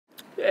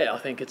Yeah, I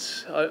think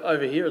it's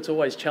over here. It's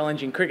always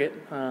challenging cricket.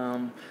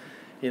 To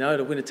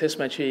win a Test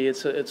match here,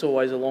 it's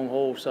always a long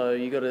haul. So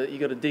you got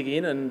to dig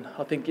in, and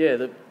I think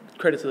the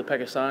credit to the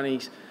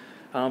Pakistanis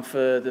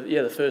for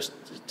the first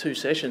two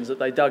sessions that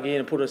they dug in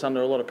and put us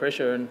under a lot of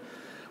pressure. And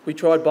we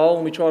tried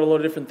bowling, we tried a lot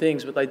of different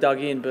things, but they dug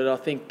in. But I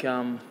think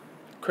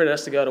credit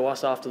has to go to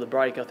us after the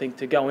break. I think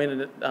to go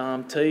in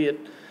and tee at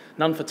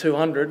none for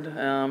 200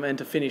 and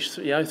to finish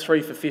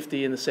 3 for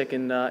 50 in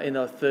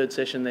the third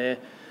session there.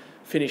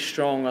 Finish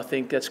strong. I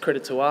think that's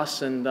credit to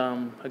us, and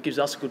it gives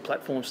us a good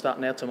platform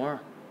starting out tomorrow.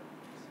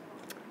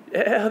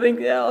 I think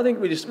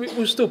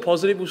we're still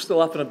positive. We're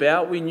still up and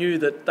about. We knew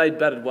that they'd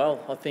batted well.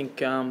 I think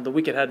the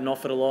wicket hadn't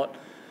offered a lot.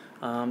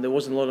 There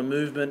wasn't a lot of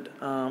movement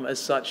as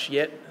such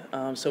yet,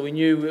 so we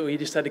knew we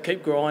just had to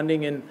keep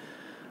grinding, and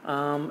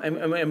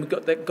we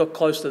got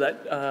close to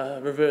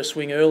that reverse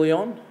swing early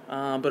on.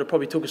 But it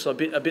probably took us a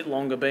bit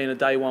longer. Being a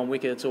day one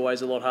wicket, it's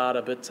always a lot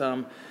harder. But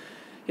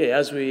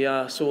as we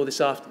saw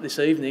this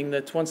evening,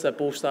 that once that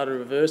ball started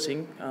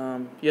reversing,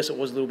 yes, it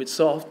was a little bit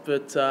soft,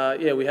 but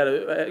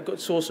we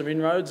saw some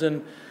inroads,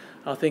 and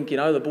I think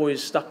the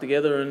boys stuck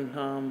together,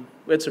 and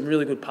we had some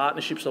really good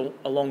partnerships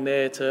along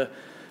there to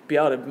be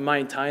able to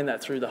maintain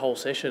that through the whole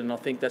session. And I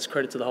think that's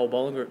credit to the whole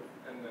bowling group.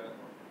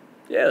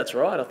 Yeah, that's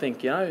right. I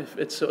think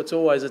it's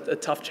always a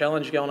tough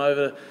challenge going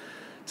over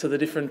to the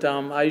different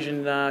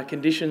Asian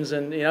conditions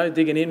and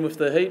digging in with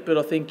the heat, but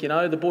I think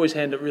the boys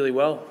handled it really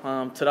well.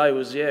 Today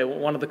was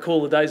one of the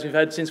cooler days we've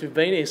had since we've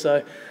been here,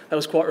 so that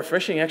was quite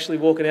refreshing actually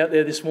walking out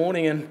there this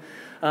morning, and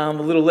a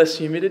little less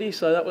humidity,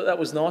 so that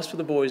was nice for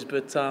the boys.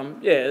 But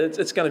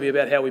it's going to be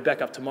about how we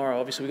back up tomorrow.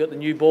 Obviously we've got the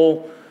new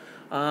ball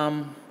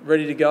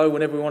ready to go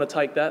whenever we want to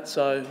take that,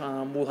 so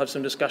we'll have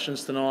some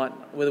discussions tonight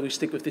whether we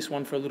stick with this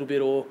one for a little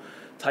bit or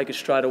take it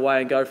straight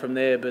away and go from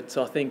there. But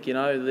I think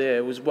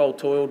it was well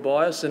toiled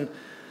by us, and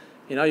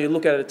you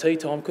look at it at tea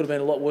time, could have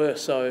been a lot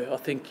worse. So I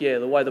think,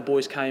 the way the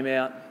boys came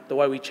out, the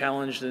way we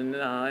challenged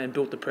and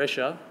built the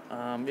pressure,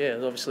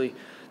 it obviously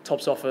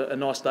tops off a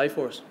nice day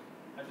for us.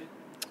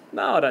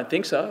 No, I don't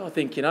think so. I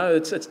think,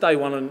 it's day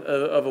one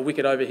of a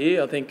wicket over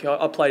here. I think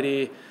I played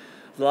here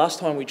the last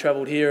time we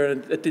travelled here,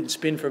 and it didn't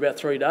spin for about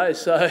 3 days.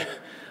 So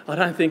I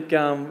don't think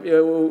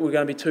we're going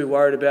to be too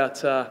worried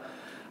about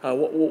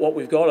what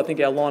we've got. I think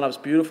our lineup's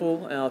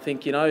beautiful, and I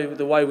think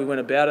the way we went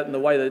about it and the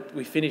way that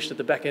we finished at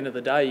the back end of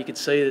the day, you could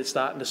see that it's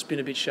starting to spin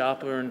a bit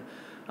sharper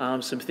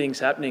and some things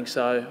happening.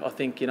 So I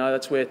think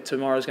that's where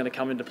tomorrow's going to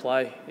come into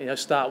play.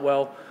 Start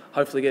well,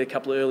 hopefully get a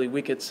couple of early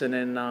wickets, and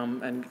then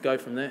and go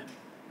from there.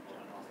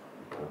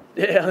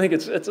 Yeah, I think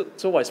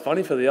it's always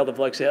funny for the other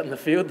blokes out in the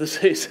field to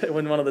see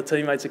when one of the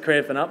teammates are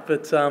cramping up,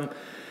 but.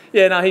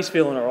 He's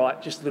feeling all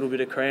right. Just a little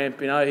bit of cramp.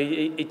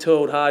 He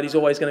toiled hard. He's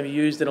always going to be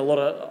used in a lot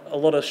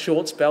of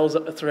short spells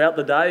throughout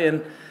the day,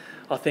 and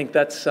I think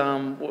that's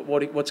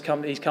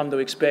he's come to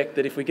expect,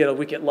 that if we get a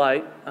wicket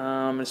late,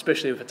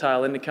 especially if a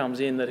tail ender comes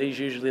in, that he's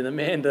usually the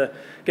man to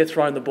get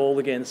thrown the ball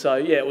again. So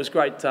it was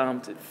great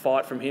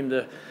fight from him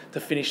to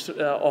finish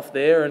off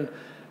there, and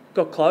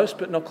got close,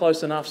 but not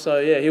close enough. So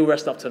he'll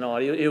rest up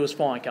tonight. He was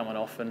fine coming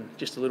off, and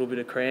just a little bit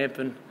of cramp,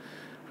 and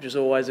which is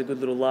always a good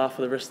little laugh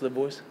for the rest of the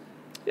boys.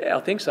 Yeah,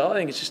 I think so. I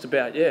think it's just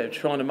about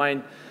trying to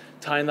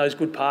maintain those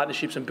good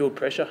partnerships and build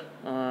pressure.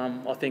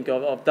 I think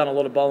I've done a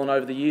lot of bowling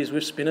over the years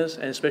with spinners,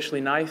 and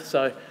especially Nath.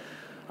 So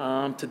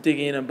to dig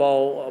in and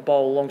bowl a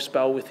long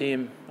spell with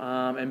him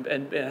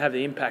and have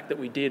the impact that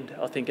we did,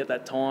 I think at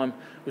that time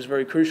was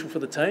very crucial for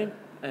the team.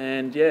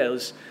 And it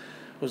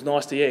was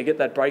nice to get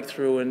that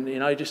breakthrough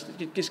and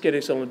just get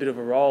us on a bit of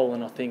a roll.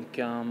 And I think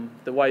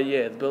the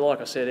way but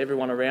like I said,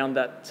 everyone around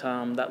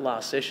that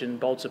last session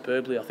bowled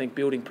superbly. I think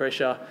building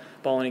pressure,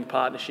 bowling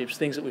partnerships,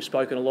 things that we've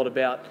spoken a lot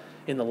about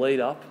in the lead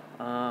up.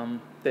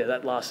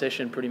 That last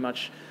session pretty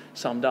much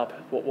summed up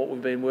what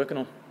we've been working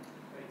on.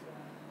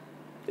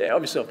 Yeah,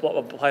 obviously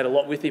I've played a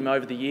lot with him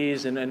over the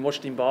years and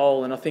watched him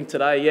bowl, and I think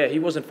today, he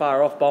wasn't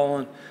far off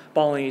bowling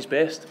his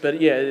best, but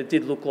it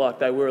did look like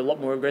they were a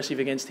lot more aggressive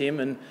against him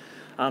and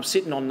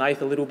sitting on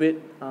Nath a little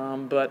bit.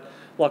 But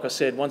like I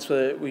said, once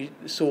we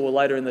saw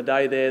later in the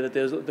day there that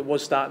there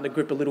was starting to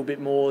grip a little bit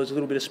more, there's a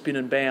little bit of spin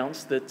and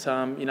bounce that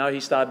he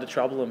started to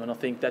trouble him, and I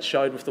think that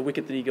showed with the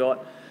wicket that he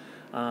got.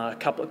 A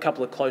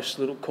couple of close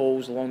little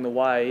calls along the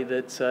way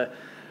that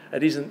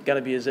it isn't going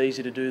to be as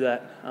easy to do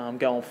that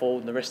going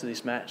forward in the rest of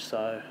this match.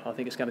 So I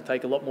think it's going to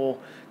take a lot more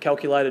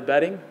calculated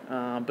batting.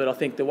 But I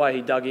think the way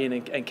he dug in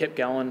and kept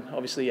going,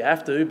 obviously you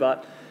have to,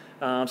 but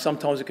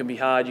sometimes it can be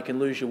hard. You can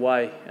lose your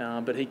way.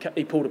 But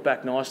he pulled it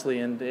back nicely,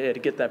 and to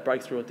get that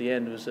breakthrough at the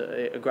end was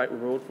a great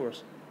reward for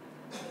us.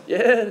 Yeah,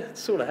 it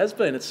sort of has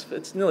been.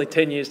 It's nearly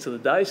 10 years to the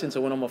day since I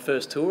went on my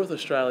first tour with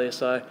Australia.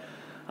 So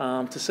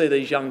to see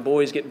these young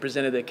boys getting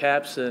presented their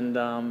caps and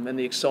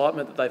the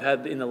excitement that they've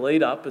had in the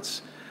lead up,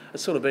 it's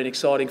sort of been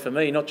exciting for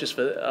me, not just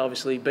for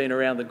obviously being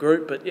around the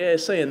group, but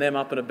seeing them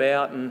up and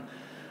about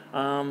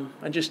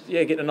and just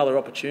getting another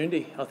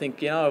opportunity. I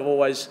think I've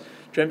always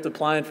dreamt of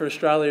playing for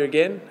Australia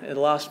again in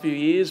the last few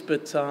years,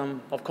 but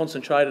I've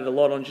concentrated a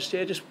lot on just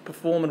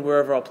performing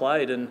wherever I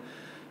played, and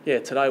yeah,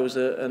 today was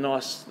a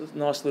nice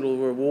little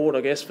reward,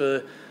 I guess,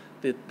 for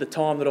the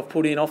time that I've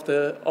put in off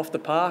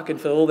the park, and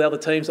for all the other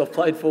teams I've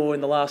played for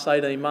in the last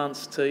 18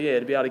 months to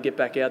be able to get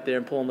back out there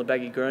and pull on the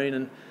baggy green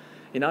and,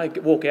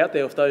 walk out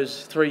there with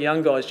those 3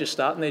 young guys just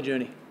starting their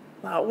journey.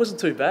 No, it wasn't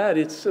too bad.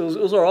 It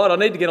was all right. I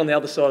need to get on the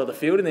other side of the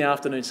field in the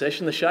afternoon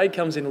session. The shade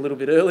comes in a little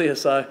bit earlier,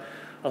 so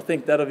I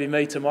think that'll be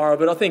me tomorrow.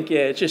 But I think,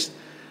 it's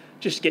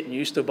just getting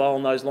used to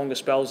bowling those longer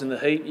spells in the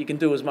heat. You can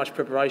do as much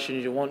preparation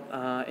as you want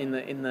in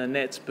the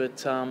nets,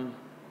 but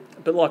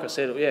like I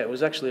said, it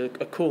was actually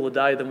a cooler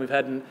day than we've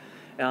had in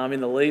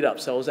the lead up.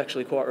 So it was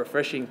actually quite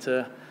refreshing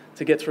to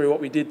get through what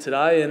we did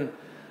today. And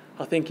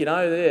I think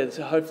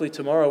hopefully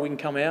tomorrow we can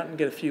come out and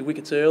get a few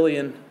wickets early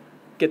and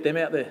get them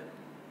out there.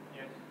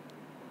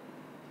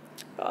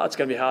 It's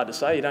going to be hard to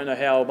say. You don't know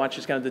how much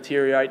it's going to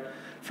deteriorate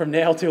from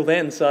now till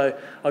then. So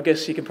I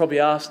guess you can probably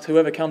ask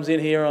whoever comes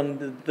in here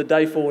on the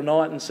day 4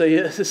 night and see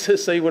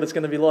what it's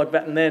going to be like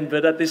batting then.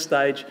 But at this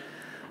stage,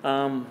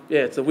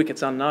 it's the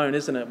wicket's unknown,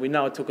 isn't it? We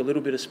know it took a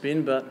little bit of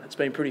spin, but it's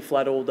been pretty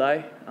flat all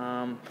day.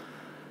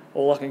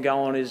 All I can go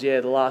on is,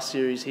 the last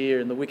series here,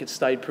 and the wickets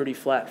stayed pretty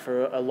flat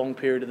for a long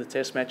period of the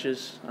test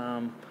matches.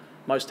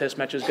 Most test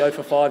matches go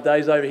for 5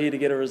 days over here to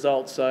get a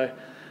result. So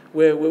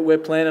we're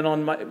planning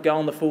on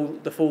going the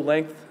full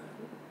length,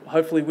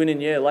 hopefully winning,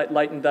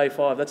 late in day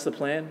 5. That's the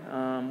plan.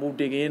 We'll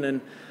dig in,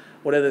 and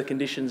whatever the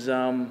conditions,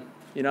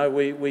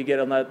 we get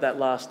on that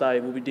last day,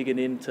 we'll be digging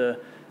in to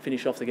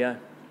finish off the game.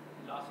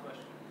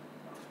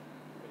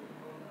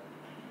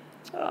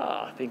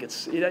 I think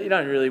it's you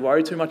don't really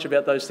worry too much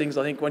about those things.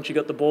 I think once you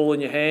got the ball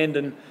in your hand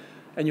and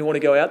you want to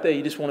go out there,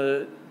 you just want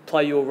to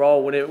play your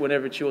role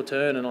whenever it's your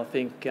turn. And I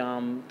think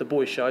the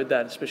boys showed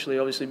that, especially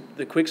obviously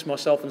the quicks,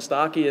 myself and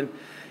Starkey. And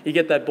you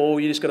get that ball,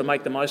 you just got to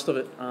make the most of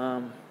it.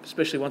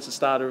 Especially once it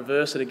started to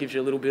reverse it, it gives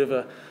you a little bit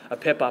of a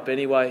pep up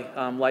anyway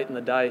late in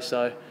the day.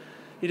 So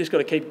you just got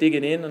to keep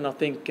digging in. And I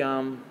think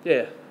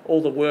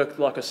all the work,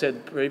 like I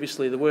said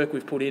previously, the work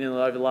we've put in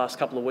over the last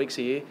couple of weeks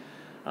here.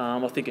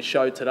 I think it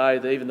showed today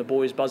that even the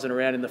boys buzzing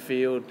around in the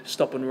field,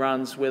 stopping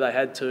runs where they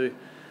had to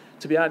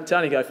be able to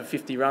only go for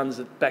 50 runs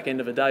at the back end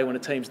of a day when a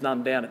team's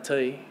none down at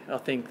tee. I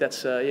think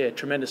that's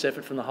tremendous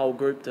effort from the whole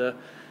group to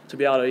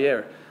be able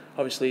to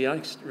obviously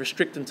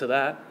restrict them to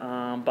that,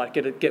 but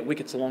get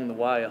wickets along the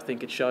way. I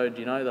think it showed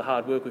the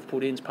hard work we've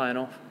put in is paying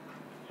off.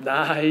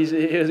 Nah,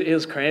 he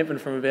was cramping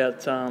from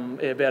about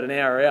an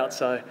hour out,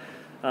 so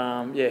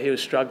he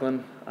was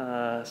struggling.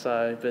 Like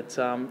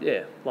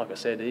I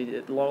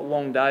said,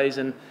 long days,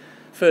 and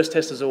first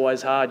test is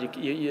always hard.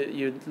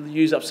 You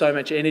use up so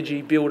much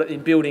energy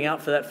building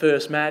up for that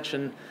first match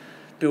and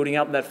building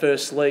up that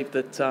first sleep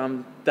that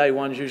day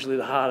 1's usually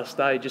the hardest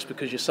day just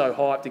because you're so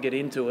hyped to get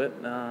into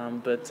it.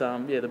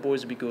 The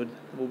boys will be good.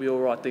 We'll be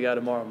all right to go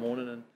tomorrow morning.